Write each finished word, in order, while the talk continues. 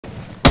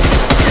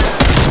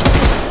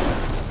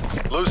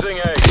Losing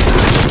A.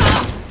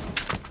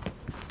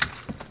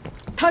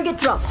 Target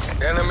drop.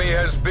 Enemy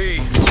has B.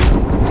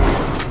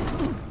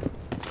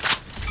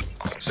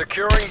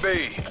 Securing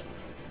B.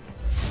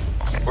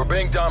 We're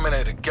being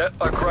dominated. Get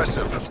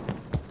aggressive.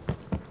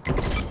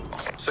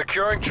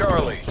 Securing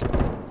Charlie.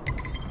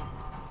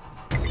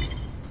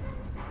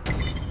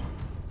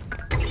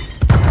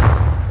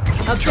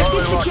 Objective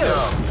Charlie locked secure.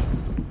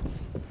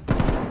 down.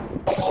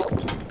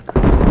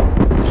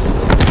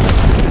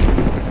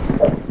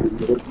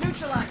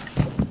 Neutralized.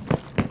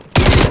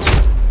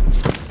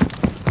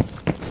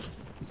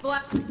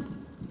 Splat.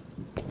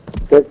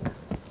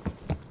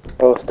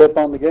 Step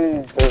on the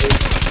game.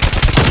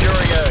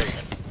 Securing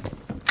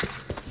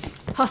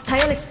A.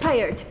 Hostile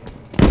expired.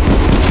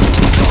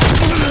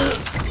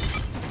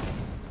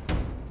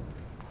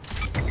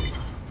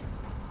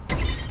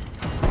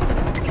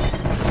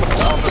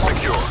 Alpha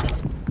secure.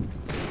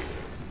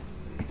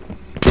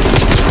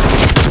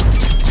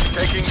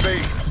 Taking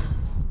B.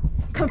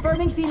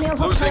 Confirming female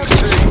Losing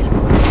hostile.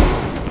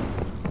 C.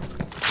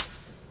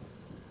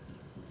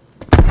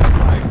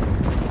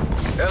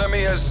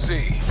 Enemy has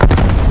C.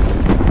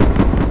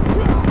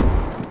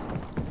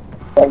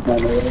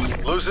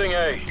 Losing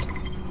A.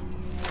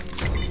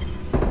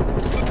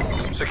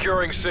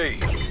 Securing C.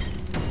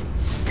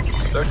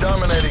 They're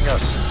dominating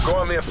us. Go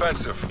on the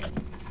offensive.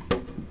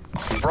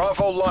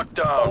 Bravo locked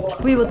down.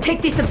 We will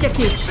take this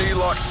objective. C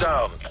locked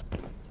down.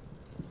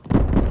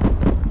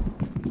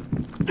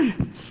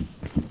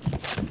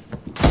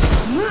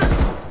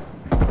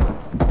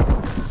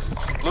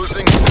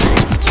 Losing C.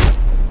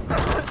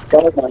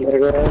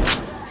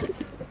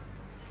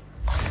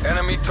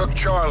 Enemy took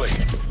Charlie.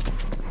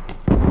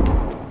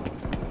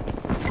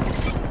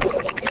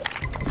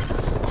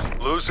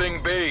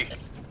 Losing B.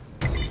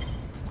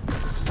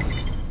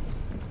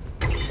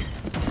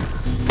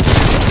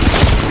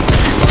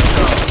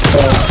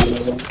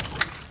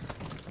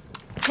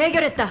 Hey,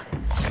 Goretta.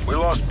 We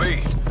lost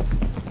B.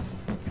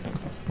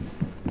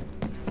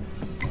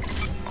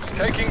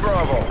 Taking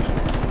Bravo.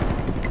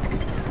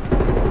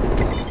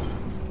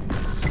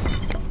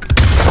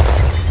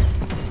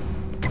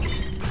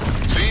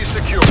 B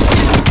secure.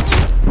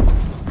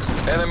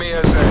 Enemy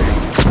has A.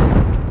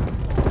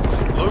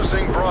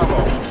 Losing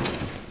Bravo.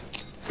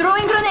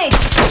 Throwing grenade.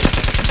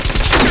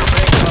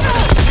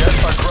 Get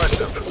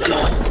aggressive.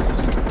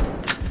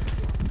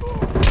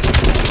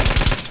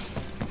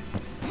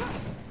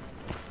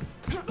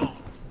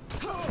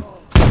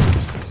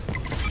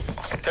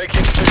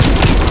 Taking C.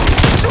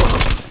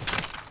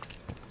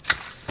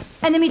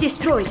 Enemy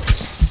destroyed.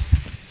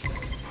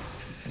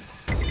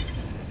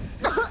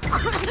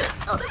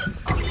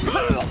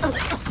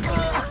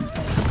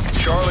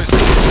 Charlie's.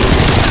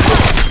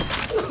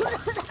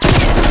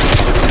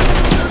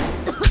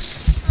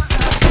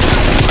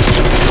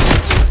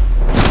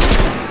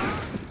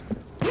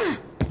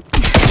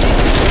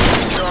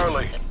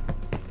 Charlie.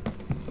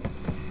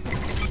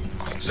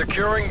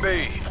 Securing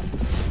B.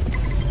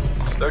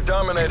 They're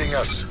dominating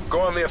us. Go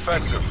on the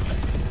offensive.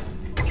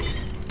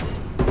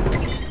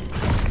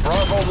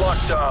 Bravo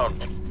locked down.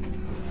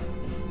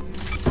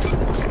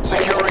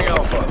 Securing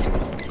Alpha.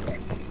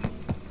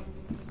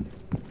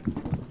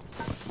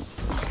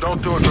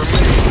 Don't do it for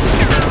me.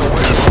 Turn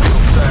away from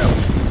Sam.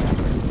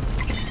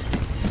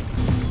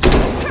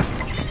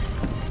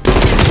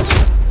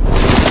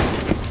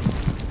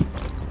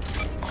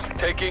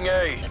 Taking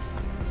A.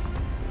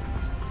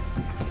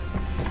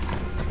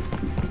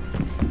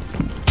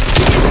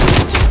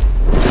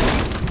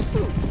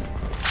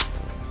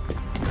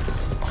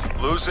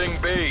 Losing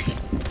B.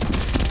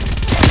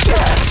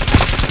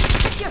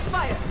 Secure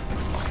fire.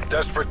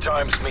 Desperate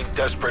times mean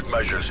desperate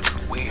measures.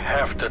 We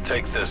have to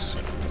take this.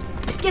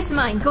 Guess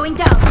mine going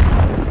down.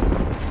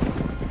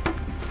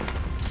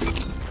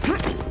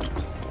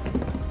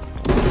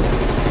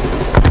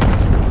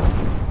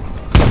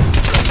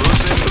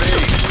 Losing B.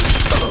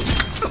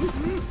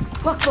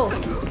 Quackball.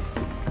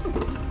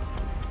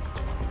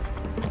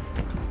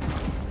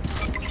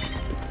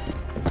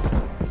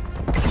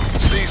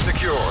 C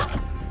secure.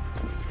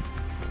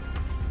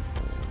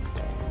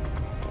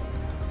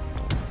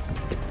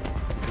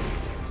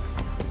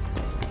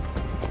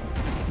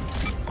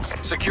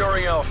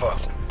 Securing Alpha.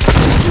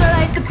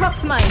 Neutralize the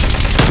prox mine.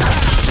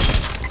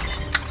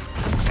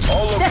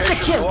 All That's a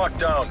locations kill. locked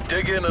down.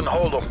 Dig in and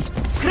hold them.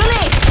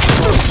 Grenade.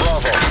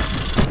 Bravo.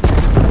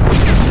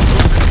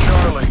 Losing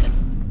Charlie.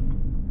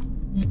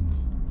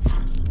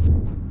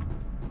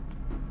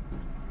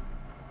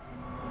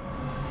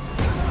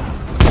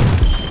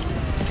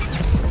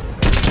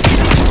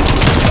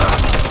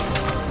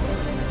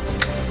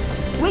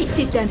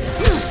 Wasted them.